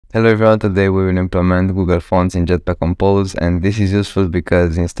Hello everyone, today we will implement Google Fonts in Jetpack Compose, and this is useful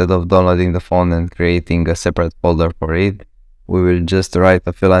because instead of downloading the font and creating a separate folder for it, we will just write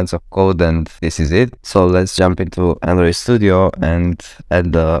a few lines of code and this is it. So let's jump into Android Studio and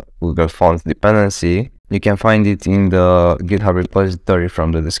add the Google Fonts dependency. You can find it in the GitHub repository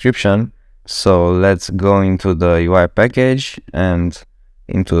from the description. So let's go into the UI package and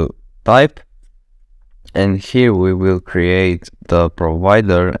into type. And here we will create the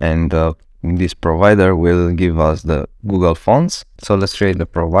provider, and this provider will give us the Google Fonts. So let's create the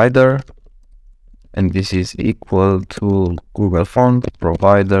provider, and this is equal to Google Font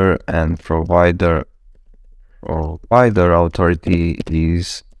provider, and provider authority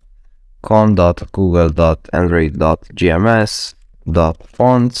is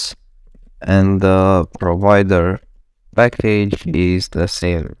con.google.android.gms.fonts, and the provider package is the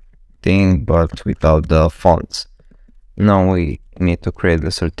same thing but without the fonts. Now we need to create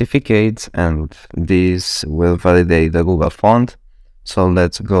the certificates, and this will validate the Google font. So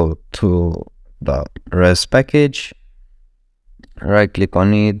let's go to the res package, right click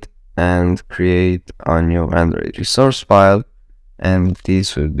on it and create a new Android resource file, and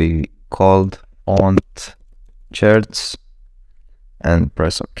this will be called font charts, and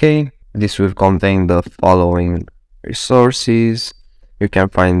press OK. This will contain the following resources. You can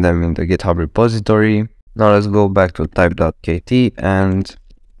find them in the GitHub repository. Now let's go back to type.kt and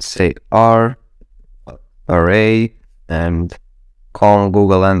say r array and con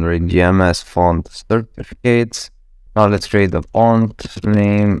Google Android GMS font certificates. Now let's create the font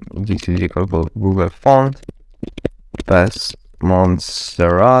name. This is equal to Google font, pass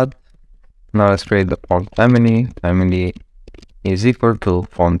Montserrat. Now let's create the font family. Family is equal to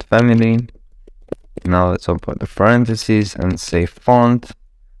font family. Now let's open the parentheses and say font,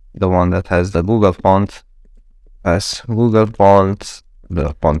 the one that has the Google font, as Google font,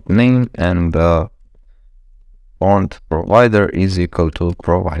 the font name, and the font provider is equal to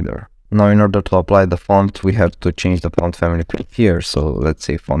provider. Now in order to apply the font, we have to change the font family to here. So let's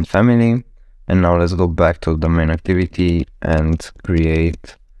say font family, and now let's go back to the main activity and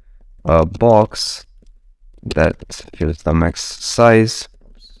create a box that fills the max size.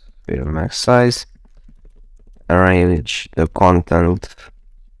 Arrange the content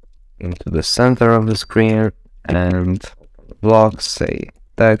into the center of the screen, and block say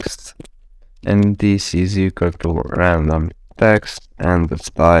text, and this is equal to random text, and the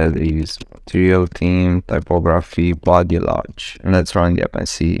style is material, theme, typography, body, large. And let's run the app and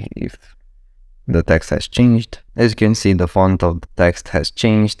see if the text has changed. As you can see, the font of the text has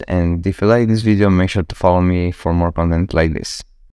changed, and if you like this video, make sure to follow me for more content like this.